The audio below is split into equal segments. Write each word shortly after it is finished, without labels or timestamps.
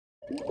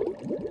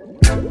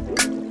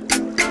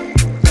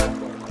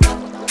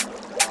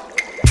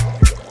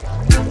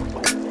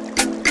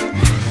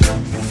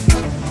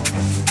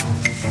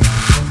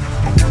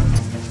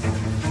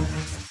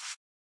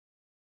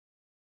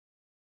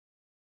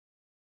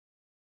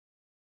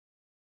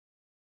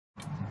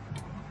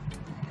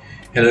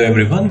Hello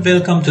everyone,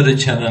 welcome to the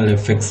channel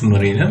FX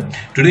Marina.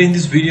 Today in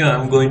this video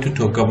I'm going to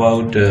talk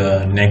about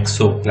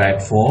Nexo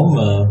platform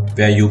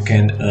where you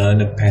can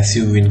earn a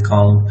passive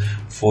income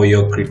for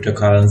your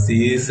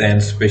cryptocurrencies and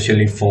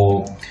especially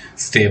for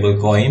stable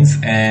coins.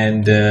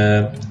 And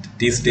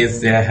these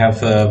days they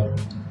have a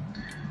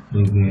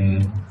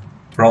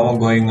promo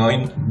going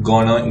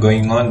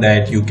on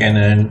that you can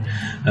earn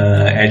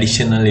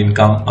additional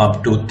income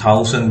up to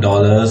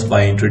 $1,000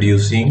 by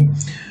introducing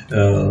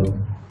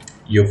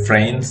your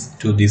friends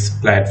to this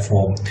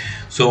platform.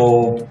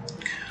 So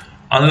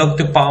unlock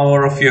the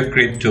power of your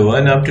crypto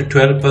and up to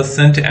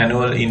 12%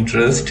 annual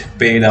interest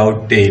paid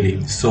out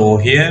daily. So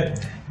here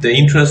the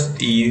interest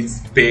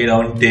is paid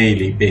on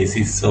daily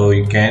basis, so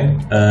you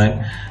can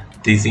earn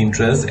this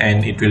interest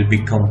and it will be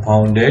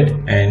compounded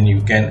and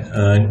you can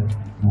earn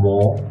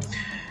more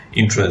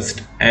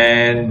interest.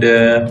 And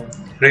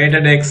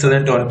rated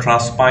excellent on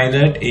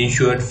Trustpilot,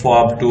 insured for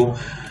up to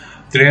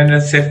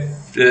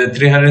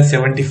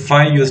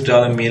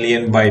 $375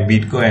 million by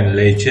Bitcoin and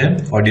Ledger,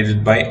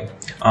 audited by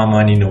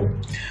Armanino.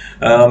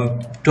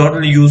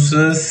 Total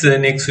users,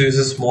 Nexo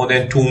uses more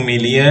than 2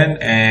 million,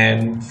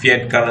 and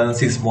fiat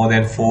currencies more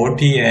than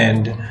 40,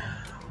 and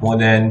more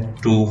than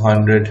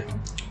 200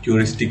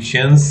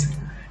 jurisdictions,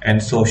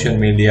 and social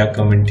media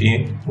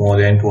community more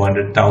than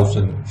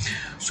 200,000.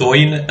 So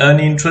in earn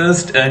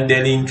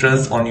daily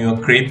interest on your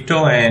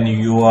crypto and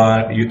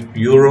your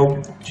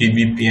Euro,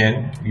 GBP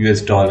and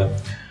US dollar.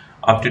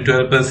 Up to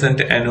 12%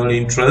 annual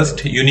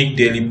interest, unique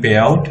daily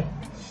payout,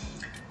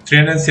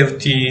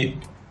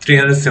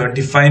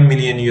 375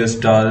 million US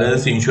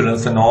dollars,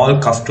 insurance on all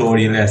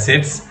custodial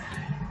assets,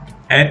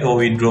 and or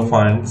withdraw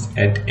funds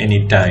at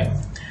any time.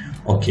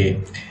 Okay,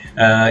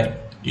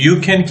 you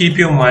can keep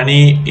your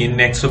money in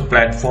Nexo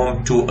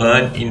platform to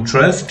earn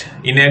interest.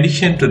 In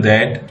addition to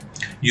that,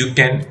 you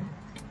can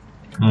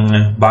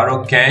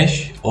borrow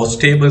cash or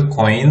stable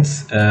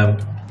coins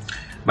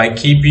by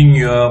keeping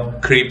your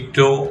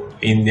crypto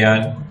in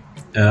their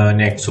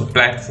Nexo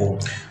platform.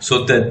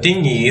 So the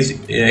thing is,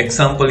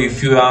 example,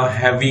 if you are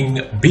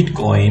having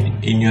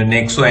Bitcoin in your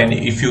Nexo and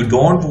if you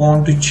don't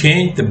want to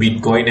change the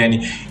Bitcoin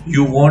and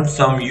you want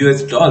some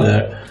US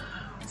dollar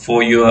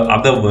for your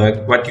other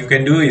work, what you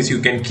can do is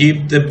you can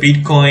keep the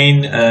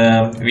Bitcoin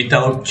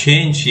without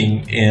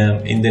changing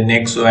in the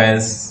Nexo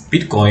as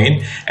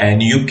Bitcoin,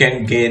 and you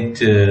can get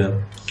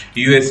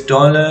US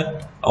dollar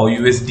or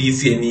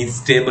USDC, any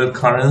stable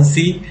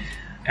currency,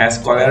 as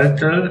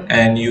collateral,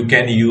 and you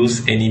can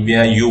use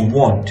anywhere you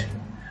want.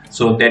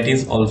 So that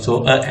is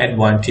also an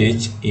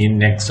advantage in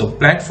Nexo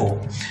platform.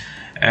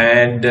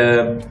 And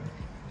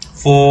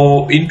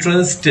for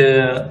interest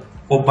for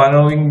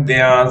borrowing, they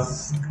are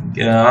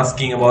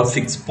asking about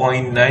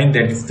 6.9.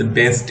 that is the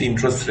best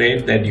interest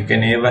rate that you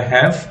can ever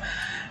have.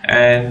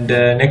 And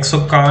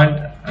Nexo card,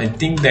 I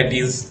think that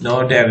is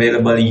not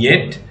available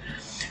yet.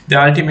 The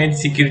ultimate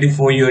security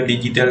for your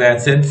digital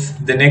assets.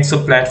 The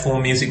Nexo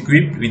platform is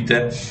equipped with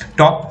a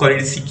top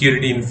quality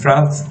security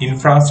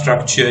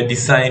infrastructure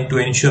designed to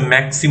ensure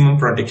maximum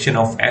protection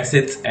of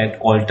assets at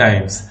all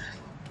times.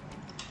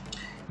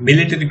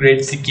 Military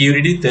grade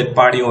security, third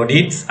party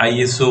audits,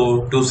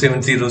 ISO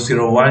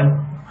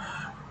 27001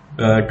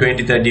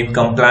 2013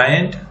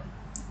 compliant,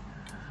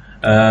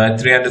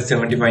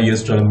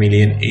 375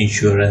 million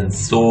insurance.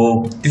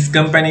 So this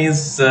company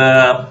is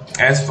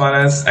as far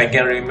as I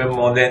can remember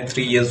more than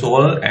 3 years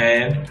old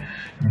and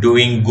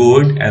doing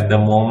good at the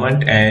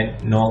moment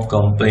and no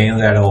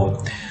complaints at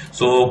all.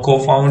 So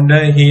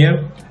co-founder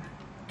here,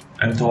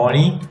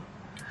 Anthony,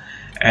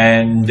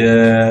 and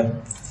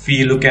if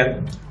we look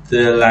at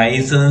the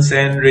license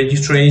and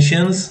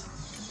registrations,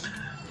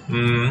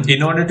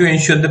 in order to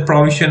ensure the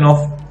provision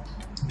of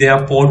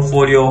their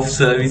portfolio of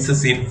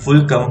services in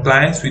full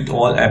compliance with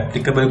all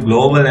applicable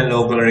global and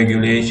local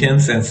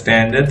regulations and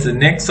standards, the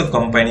Nexo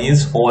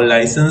companies hold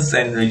license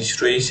and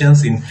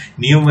registrations in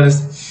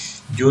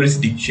numerous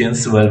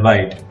jurisdictions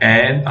worldwide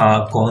and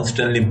are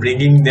constantly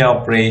bringing their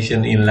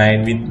operation in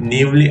line with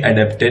newly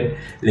adopted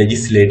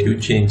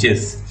legislative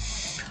changes.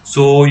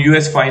 So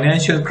US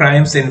Financial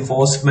Crimes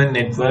Enforcement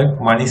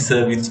Network, Money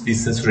Service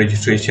Business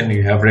Registration,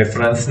 you have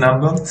reference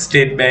number,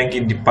 State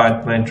Banking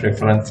Department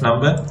reference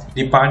number,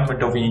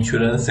 Department of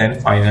Insurance and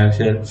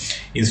Financial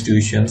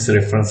Institutions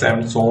reference,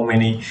 and so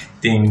many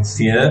things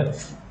here.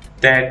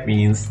 That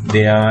means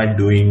they are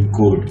doing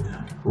good,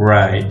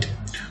 right?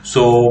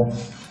 So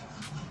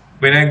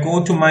when I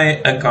go to my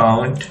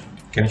account,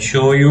 I can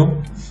show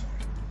you,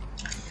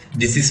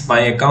 this is my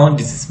account,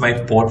 this is my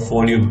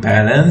portfolio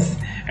balance,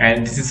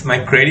 and this is my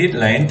credit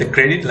line. The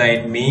credit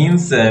line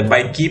means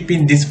by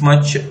keeping this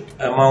much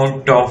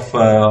amount of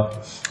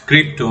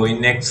crypto in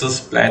Nexo's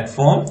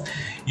platform,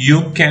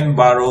 you can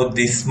borrow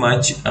this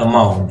much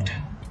amount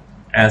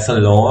as a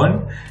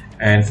loan,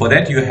 and for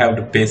that you have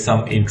to pay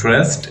some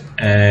interest,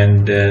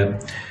 and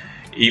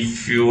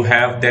if you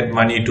have that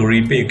money to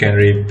repay, you can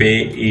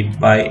repay it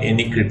by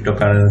any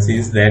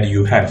cryptocurrencies that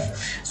you have.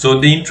 So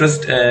the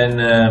interest on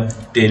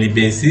daily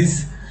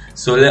basis.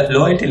 So the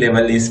loyalty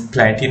level is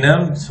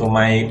platinum. So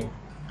I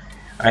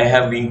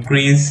have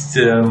increased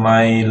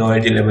my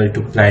loyalty level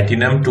to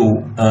platinum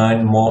to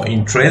earn more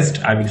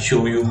interest. I will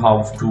show you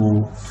how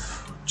to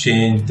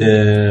change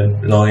the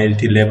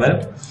loyalty level,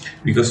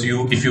 because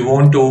if you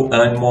want to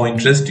earn more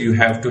interest, you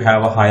have to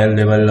have a higher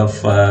level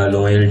of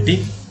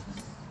loyalty.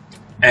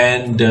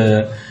 And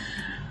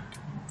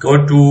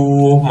go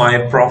to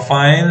my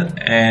profile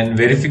and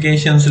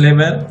verifications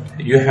level.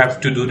 You have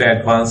to do the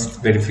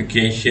advanced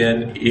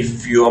verification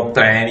if you are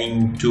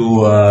planning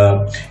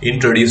to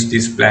introduce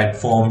this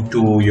platform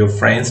to your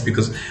friends,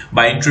 because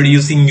by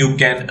introducing you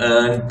can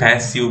earn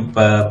passive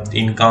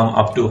income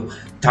up to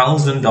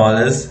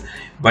 $1,000.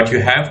 What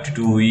you have to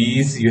do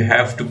is you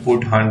have to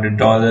put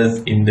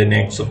 $100 in the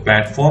Nexo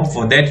platform.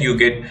 For that you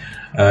get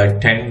a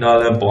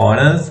 $10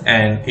 bonus,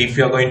 and if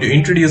you are going to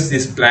introduce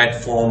this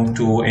platform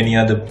to any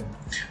other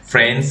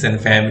friends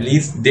and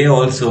families, they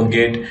also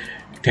get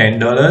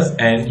 $10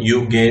 and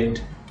you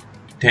get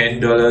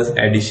 $10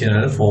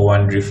 additional for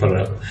one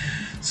referral.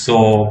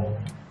 So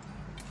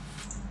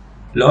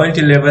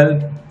loyalty level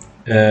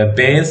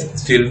base,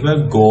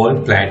 silver,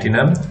 gold,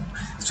 platinum.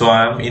 So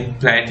I'm in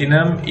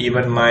platinum.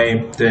 Even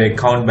the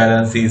account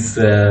balance is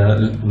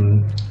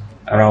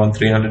around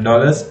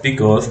 $300,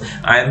 because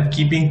I am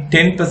keeping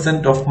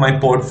 10% of my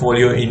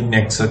portfolio in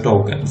Nexo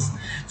tokens.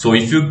 So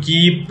if you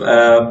keep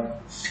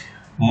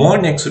more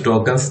Nexo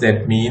tokens,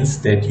 that means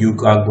that you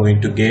are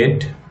going to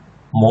get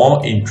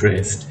more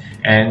interest,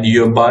 and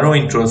your borrow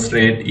interest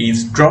rate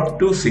is dropped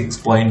to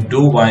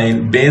 6.2,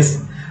 while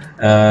base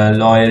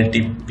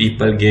loyalty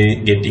people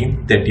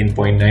getting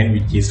 13.9,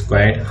 which is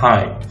quite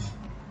high.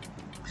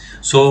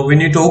 So when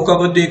you talk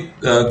about the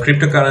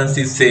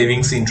cryptocurrency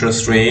savings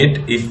interest rate,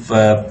 if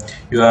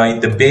you are in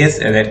the base,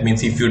 that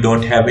means if you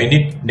don't have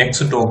any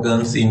Nexo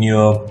tokens in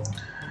your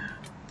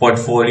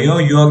portfolio,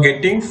 you are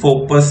getting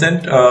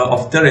 4%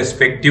 of the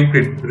respective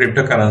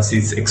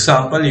cryptocurrencies.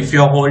 Example, if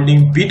you are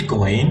holding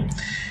Bitcoin,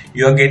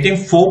 you are getting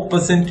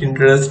 4%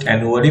 interest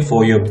annually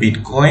for your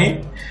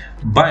Bitcoin.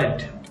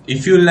 But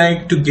if you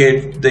like to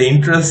get the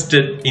interest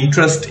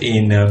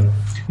in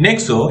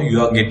Nexo,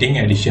 you are getting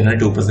additional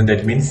 2%.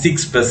 That means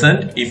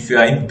 6% if you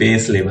are in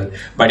base level.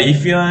 But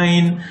if you are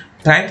in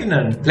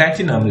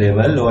platinum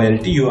level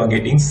loyalty, you are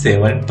getting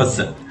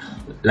 7%.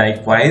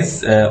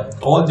 Likewise,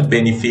 all the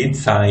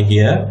benefits are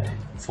here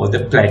for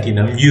the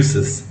platinum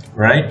users,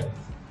 right?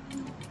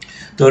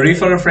 So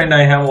refer a friend,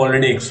 I have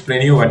already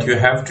explained you. What you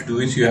have to do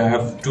is you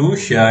have to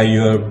share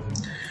your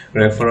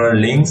referral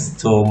links.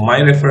 So my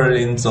referral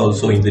links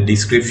also in the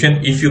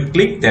description. If you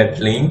click that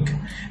link,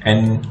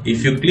 and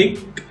if you click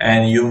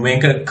and you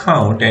make an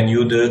account and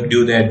you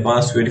do the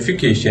advanced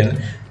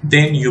verification,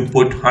 then you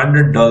put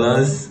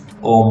 $100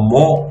 or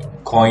more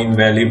coin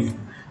value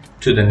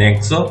to the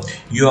Nexo,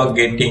 you are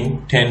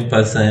getting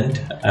 10%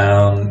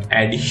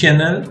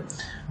 additional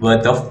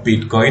worth of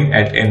Bitcoin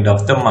at end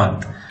of the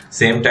month.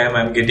 Same time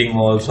I'm getting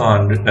also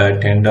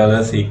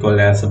 $10 equal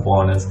as a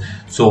bonus.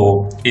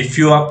 So if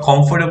you are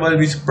comfortable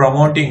with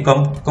promoting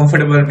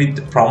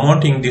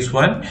this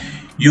one,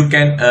 you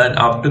can earn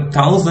up to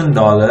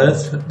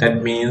 $1,000.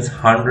 That means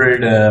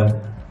 100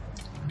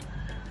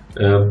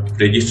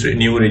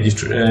 new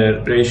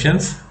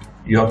registrations.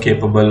 You are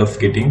capable of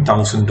getting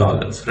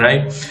 $1,000,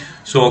 right?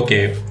 So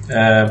okay,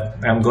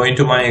 I'm going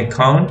to my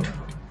account.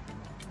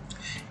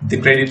 The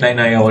credit line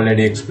I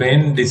already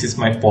explained. This is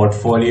my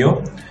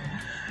portfolio,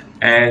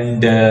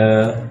 and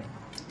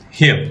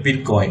here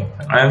Bitcoin.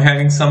 I'm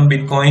having some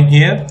Bitcoin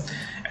here,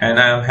 and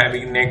I'm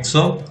having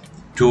Nexo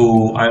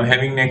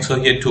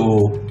here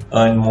to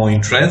earn more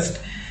interest,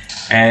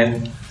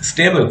 and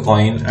stable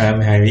coin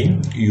I'm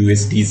having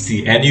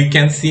USDC, and you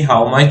can see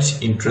how much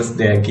interest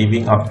they are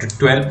giving, up to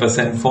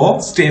 12%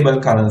 for stable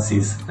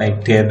currencies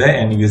like Tether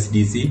and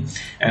USDC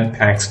and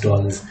Pax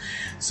dollars.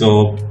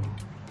 So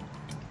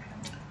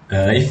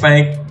if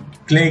I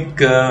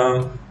click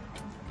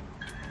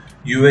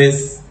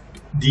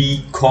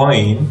USD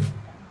coin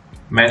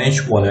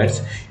manage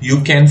wallets, you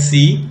can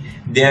see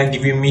they are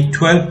giving me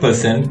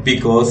 12%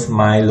 because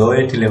my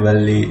loyalty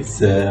level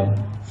is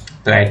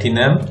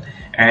platinum.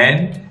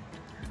 And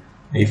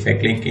if I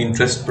click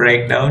interest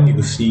breakdown,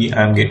 you see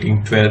I'm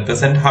getting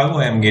 12%. How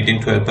I am getting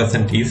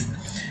 12% is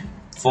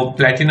for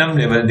platinum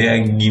level they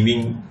are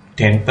giving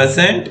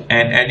 10%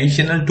 and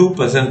additional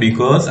 2%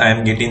 because I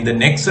am getting the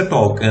Nexo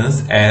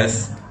tokens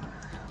as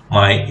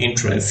my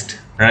interest,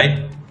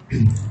 right?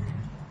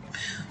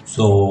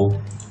 So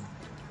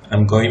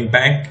I'm going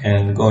back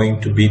and going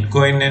to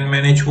Bitcoin and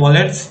manage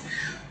wallets.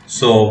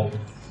 So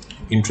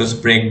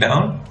interest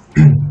breakdown,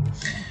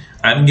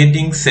 I'm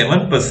getting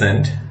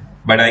 7%,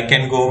 but I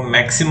can go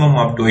maximum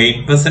up to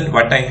 8%.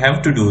 What I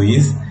have to do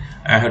is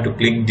I have to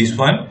click this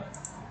one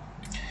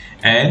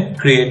and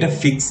create a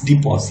fixed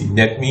deposit.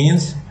 That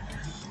means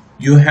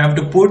you have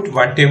to put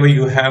whatever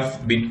you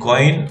have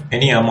Bitcoin,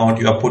 any amount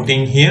you are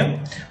putting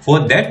here. For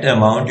that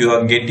amount you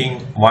are getting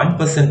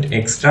 1%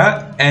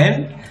 extra,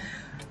 and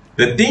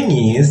the thing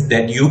is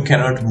that you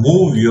cannot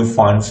move your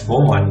funds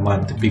for 1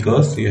 month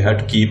because you have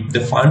to keep the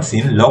funds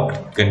in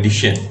locked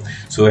condition.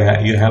 So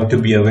you have to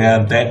be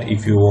aware that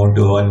if you want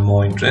to earn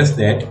more interest,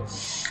 that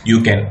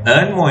you can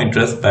earn more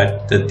interest,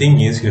 but the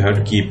thing is you have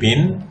to keep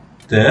in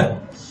the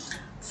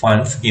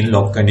funds in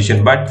locked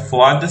condition. But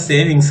for the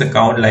savings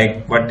account,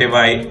 like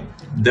whatever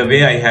the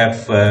way I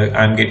have,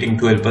 I'm getting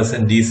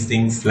 12%, these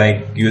things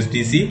like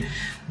USDC,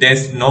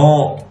 there's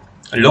no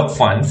lock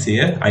funds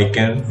here. I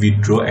can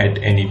withdraw at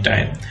any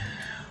time.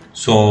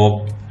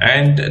 So,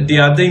 and the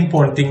other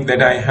important thing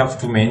that I have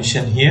to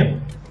mention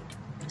here,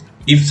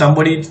 if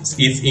somebody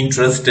is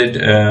interested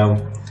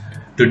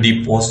to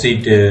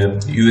deposit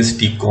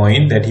USD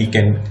coin, that he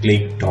can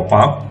click top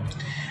up,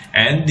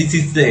 and this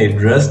is the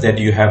address that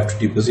you have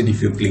to deposit.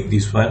 If you click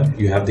this one,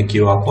 you have the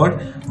QR code,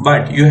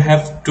 but you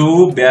have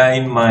to bear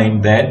in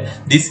mind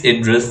that this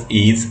address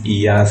is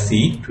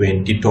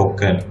ERC20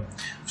 token,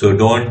 so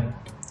don't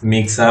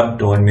mix up,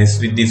 don't mess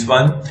with this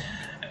one.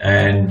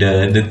 And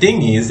the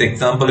thing is,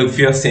 example, if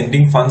you are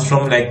sending funds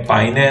from like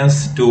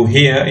Binance to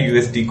here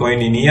USD coin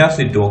in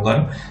ERC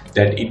token,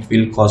 that it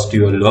will cost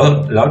you a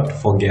lot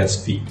for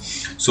gas fee.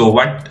 So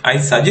what I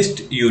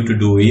suggest you to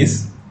do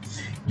is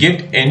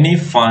get any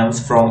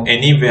funds from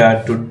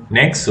anywhere to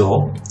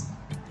Nexo.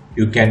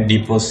 You can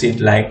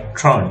deposit like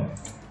Tron.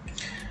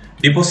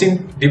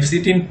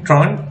 Depositing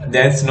Tron,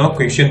 there's no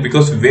question,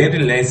 because very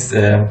less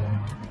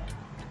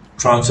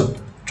transfer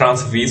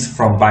fees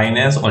from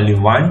Binance, only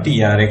 1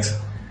 TRX.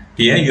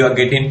 Here you are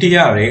getting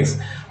TRX.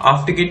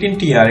 After getting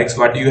TRX,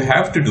 what you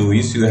have to do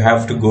is you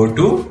have to go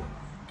to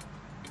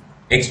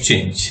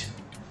exchange,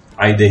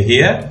 either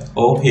here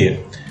or here.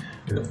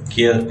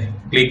 Here,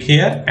 click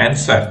here and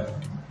swap,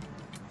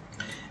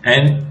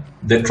 and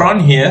the Tron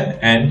here,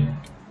 and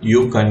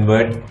you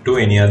convert to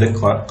any other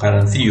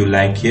currency you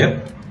like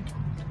here.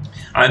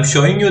 I'm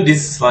showing you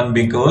this one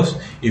because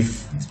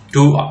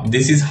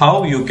this is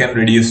how you can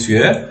reduce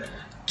your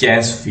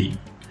gas fee.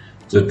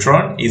 So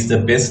Tron is the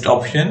best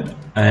option,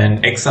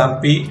 and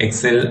XRP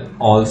XL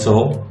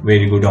also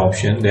very good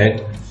option,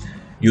 that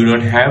you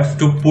don't have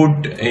to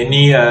put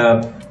any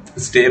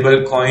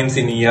stable coins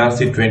in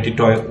ERC20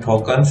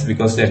 tokens,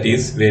 because that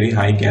is very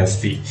high gas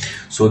fee.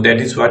 So that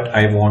is what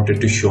I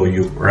wanted to show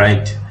you,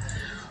 right?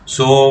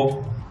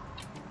 So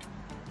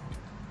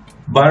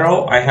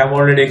borrow, I have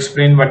already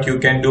explained what you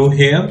can do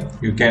here.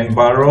 You can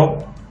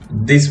borrow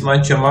this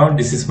much amount.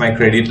 This is my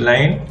credit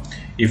line.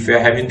 If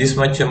you're having this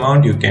much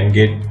amount, you can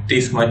get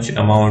this much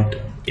amount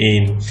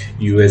in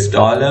US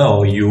dollar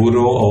or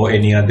euro or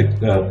any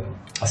other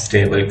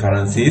stable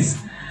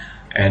currencies.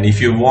 And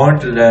if you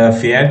want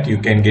fiat, you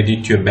can get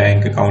it to your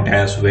bank account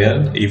as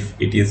well if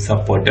it is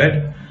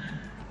supported.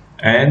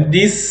 And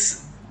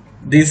these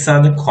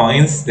are the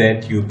coins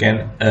that you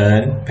can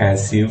earn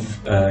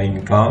passive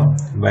income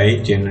by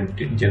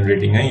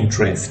generating an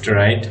interest,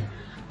 right?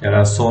 There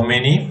are so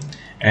many,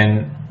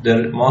 and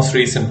the most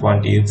recent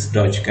one is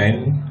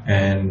Dogecoin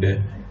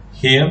and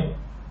here.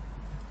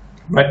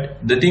 But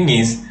the thing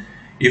is,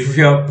 if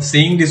you are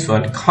seeing this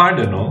one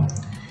Cardano,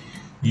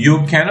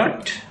 you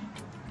cannot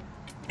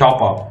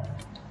top up.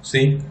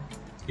 See,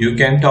 you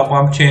can top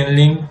up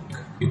Chainlink,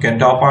 you can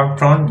top up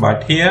Tron,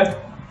 but here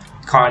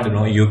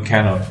Cardano you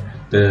cannot.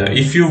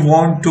 If you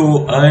want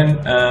to earn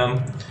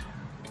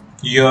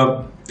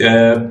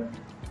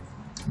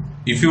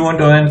if you want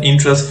to earn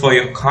interest for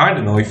your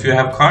Cardano, if you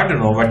have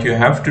Cardano, what you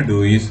have to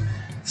do is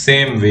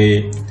same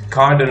way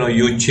Cardano,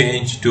 you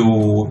change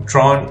to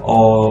Tron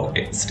or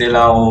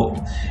Stellar or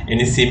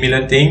any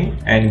similar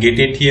thing and get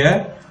it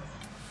here,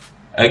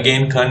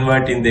 again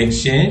convert in the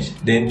exchange,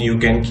 then you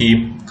can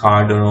keep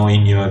Cardano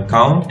in your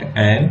account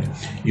and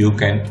you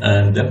can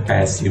earn the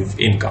passive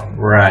income,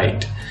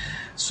 right?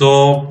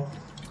 So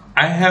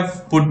I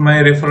have put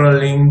my referral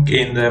link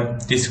in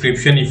the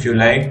description. If you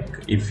like,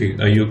 if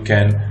you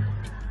can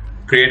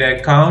create an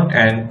account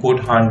and put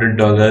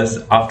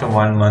 $100. After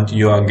 1 month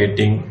you are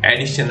getting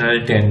additional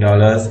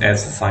 $10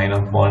 as a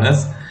sign-up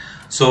bonus.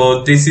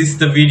 So this is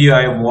the video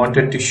I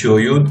wanted to show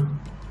you.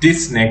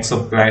 This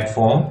Nexo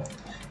platform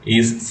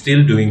is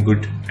still doing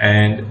good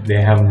and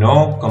they have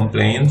no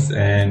complaints.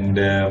 And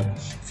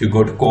if you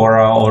go to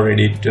Quora or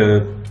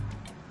Reddit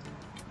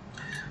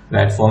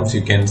platforms,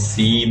 you can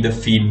see the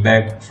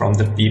feedback from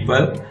the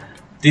people.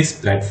 This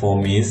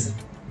platform is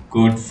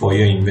good for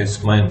your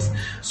investments.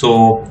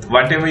 So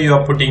whatever you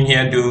are putting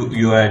here, do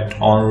you at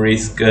own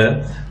risk,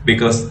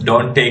 because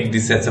don't take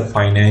this as a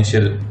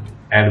financial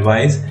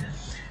advice.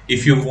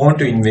 If you want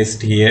to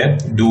invest here,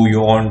 do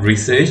your own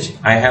research.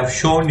 I have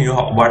shown you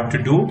what to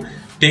do.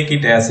 Take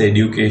it as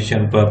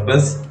education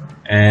purpose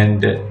and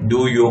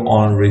do your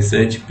own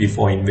research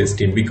before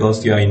investing,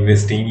 because you are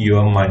investing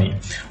your money,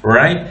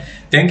 right?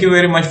 Thank you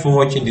very much for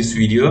watching this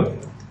video.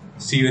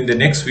 See you in the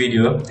next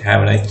video.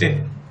 Have a nice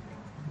day.